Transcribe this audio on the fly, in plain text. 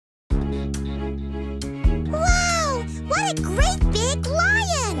a great big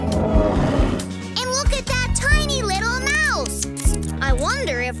lion! And look at that tiny little mouse! I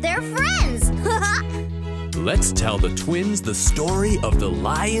wonder if they're friends! Let's tell the twins the story of the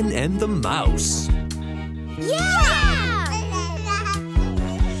lion and the mouse. Yeah!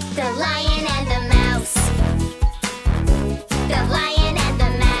 The lion and the mouse. The lion and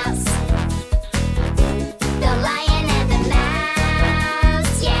the mouse. The lion and the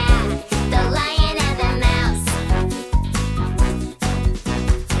mouse. Yeah! The lion and the mouse.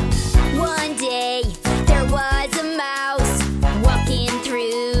 One day, there was a mouse walking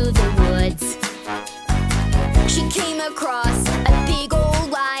through the woods. She came across a big old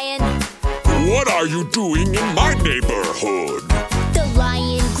lion. What are you doing in my neighborhood? The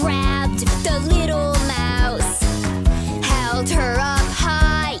lion grabbed the little mouse, held her up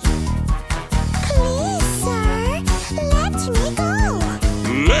high. Please, sir, let me go.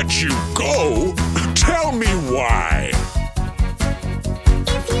 Let you go? Tell me why.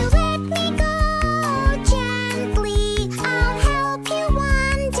 If you let me go gently, I'll help you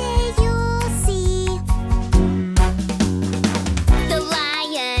one day, you'll see. The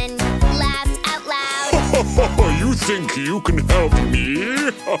lion laughed out loud. You think you can help me?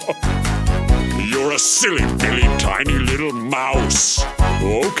 You're a silly, billy, tiny little mouse.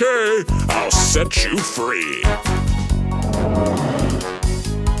 Okay, I'll set you free.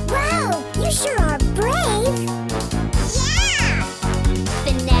 Wow, you sure are brave. Yeah!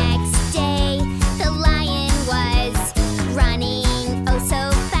 The next day, the lion was running oh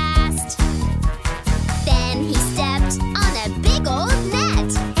so fast. Then he stepped on a big old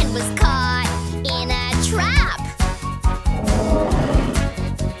net and was caught in a trap.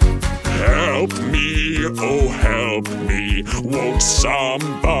 Help me, oh help me. Won't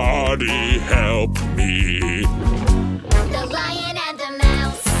somebody help me? The lion and the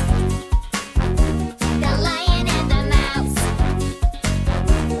mouse. The lion and the mouse.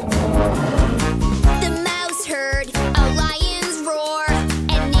 The mouse heard a lion's roar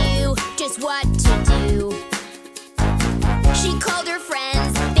and knew just what to do. She called her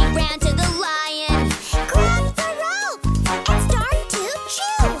friends, they ran to the lion. Grab the rope and start to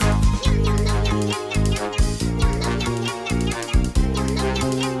chew.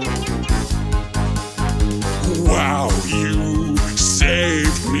 Wow, you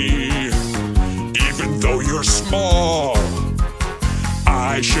saved me. Even though you're small,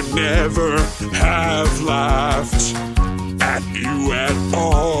 I should never have laughed at you at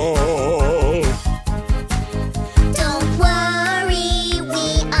all. Don't worry,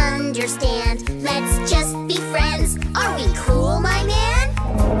 we understand. Let's just be friends. Are we cool, my man?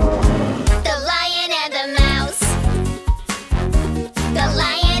 The lion and the mouse. The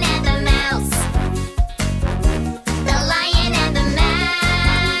lion and the mouse. The lion and the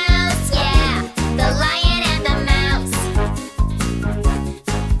mouse. Yeah, the lion and the mouse.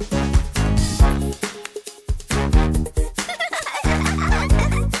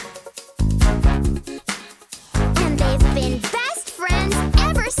 And they've been best friends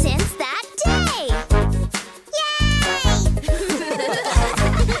ever since that day. Yay!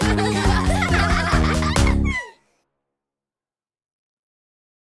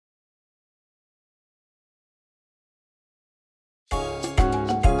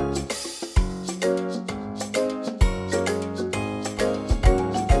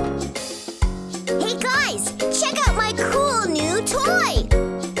 Hey guys, check out my cool new toy!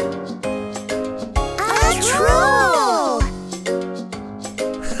 A troll!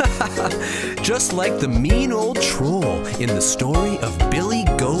 Just like the mean old troll in the story of Billy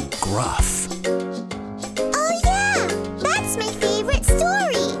Goat Gruff. Oh yeah, that's my favorite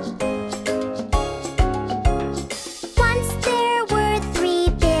story! Once there were 3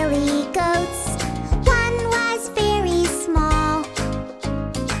 billy goats. One was very small.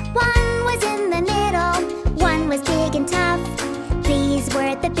 One was in the middle. One was big and tough. These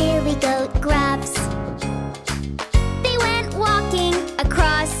were the Billy Goat Gruffs. They went walking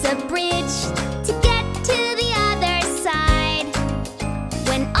across a bridge to get to the other side.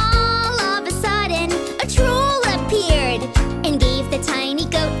 When all of a sudden a troll appeared and gave the tiny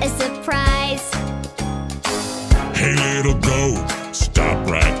goat a surprise. Hey little goat, stop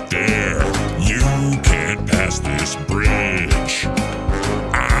right there. You can't pass this bridge.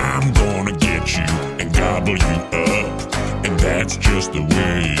 I'm gonna get you and gobble you up, and that's just the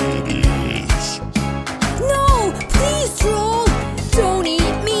way it is. No, please, troll, don't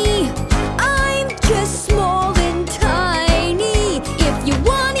eat me. I'm just small and tiny. If you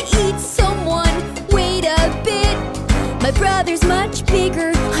want to eat someone, wait a bit. My brother's much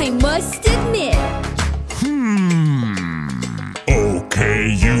bigger, I must admit. Okay,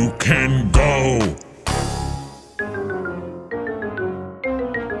 you can go.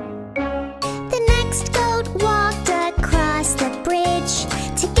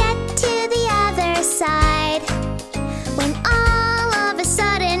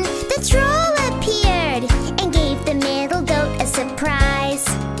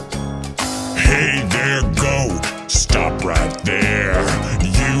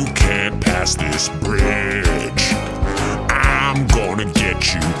 pass this bridge. I'm gonna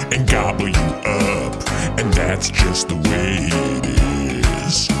get you and gobble you up, and that's just the way it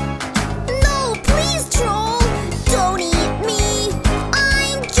is. No, please, troll, don't eat me.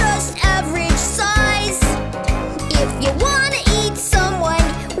 I'm just average size. If you wanna eat someone,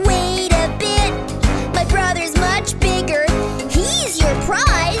 wait a bit. My brother's much bigger, he's your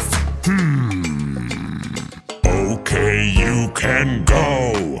prize. Okay, you can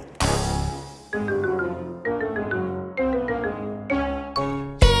go.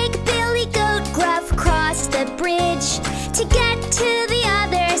 Big Billy Goat Gruff crossed the bridge to get to the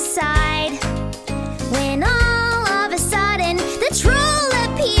other side. When all of a sudden the troll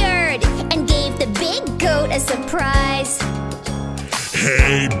appeared and gave the big goat a surprise.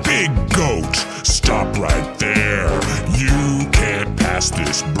 Hey, big goat, stop right there. You can't pass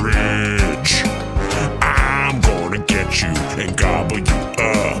this bridge. I'm gonna get you and gobble you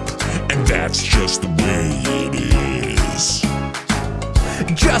up, and that's just the way it is.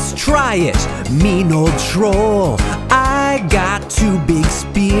 Just try it, mean old troll. I got two big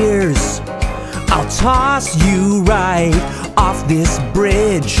spears. I'll toss you right off this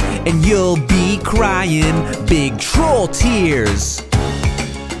bridge, and you'll be crying big troll tears.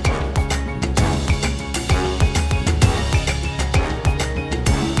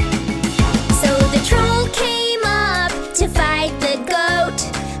 So the troll came up to fight the goat,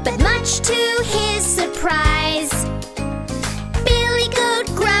 but much to his surprise, Billy Goat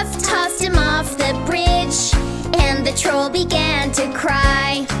Gruff tossed him off the bridge, and the troll began to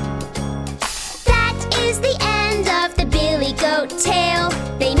cry. That is the end of the Billy Goat tale.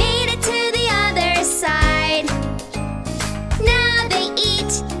 They made it to the other side. Now they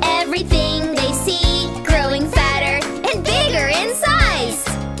eat everything they see, growing fatter and bigger in size.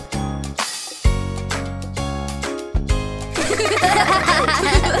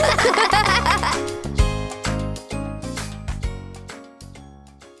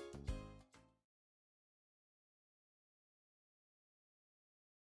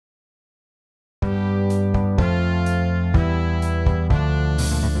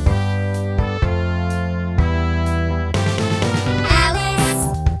 Alice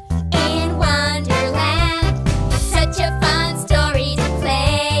in Wonderland, such a fun story to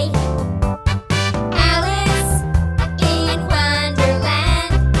play. Alice in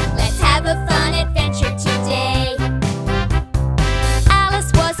Wonderland, let's have a fun adventure today.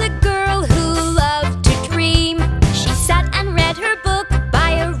 Alice was a girl who loved to dream. She sat and read her book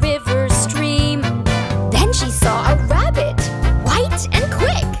by a river stream. Then she saw a rabbit, white and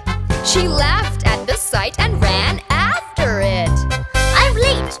quick. She laughed at the sight and ran after it.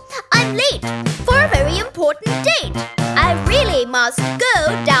 I'm late for a very important date. I really must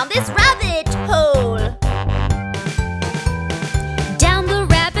go down this rabbit hole. Down the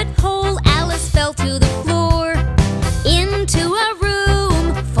rabbit hole, Alice fell to the floor, into a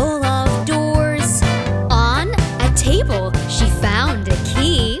room full of doors. On a table, she found a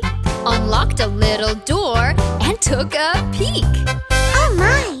key, unlocked a little door, and took a peek. Oh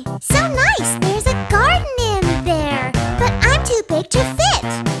my, so nice! There's a garden in there, but I'm too big to fit.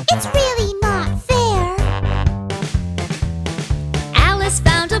 It's really not fair. Alice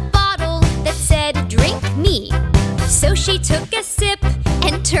found a bottle that said, "Drink me." So she took a sip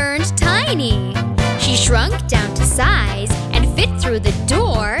and turned tiny. She shrunk down to size and fit through the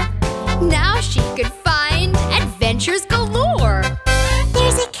door. Now she could find adventures galore.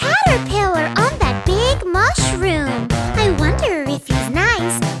 There's a caterpillar on that big mushroom. I wonder if he's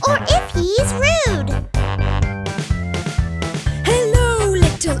nice or if he's rude. Hello,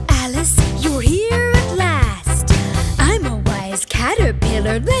 little Alice, you're here at last. I'm a wise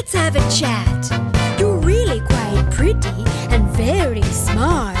caterpillar, let's have a chat. You're really quite pretty and very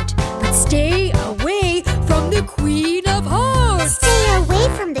smart, but stay away from the Queen of Hearts. Stay away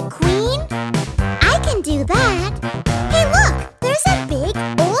from the queen? I can do that. Hey look, there's a big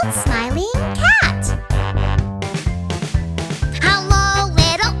old smiling cat. Hello,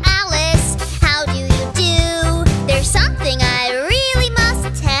 little Alice, how do you do? There's something I really must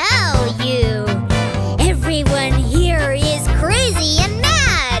tell you. Everyone here is crazy and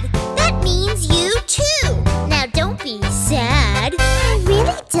mad. That means you too. Now don't be sad. I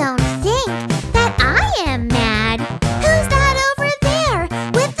really don't think that I am mad. Who's that over there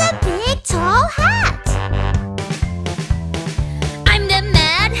with the big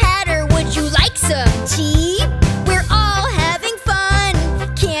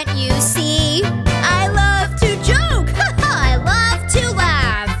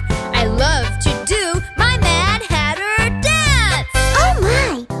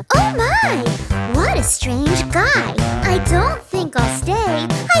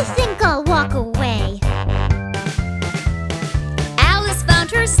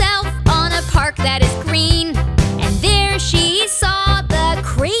found herself on a park that is green, and there she saw the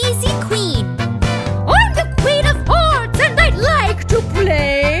crazy queen. I'm the queen of hearts, and I'd like to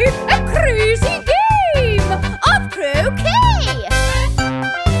play a crazy game of croquet.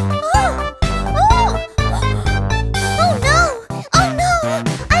 Oh no!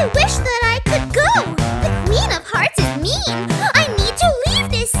 I wish that I could go. The Queen of Hearts is mean. I need to leave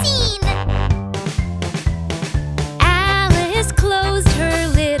this scene. Alice closed her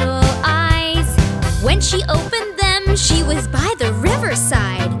little eyes. When she opened them, she was by the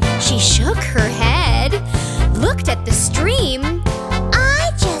riverside. She shook her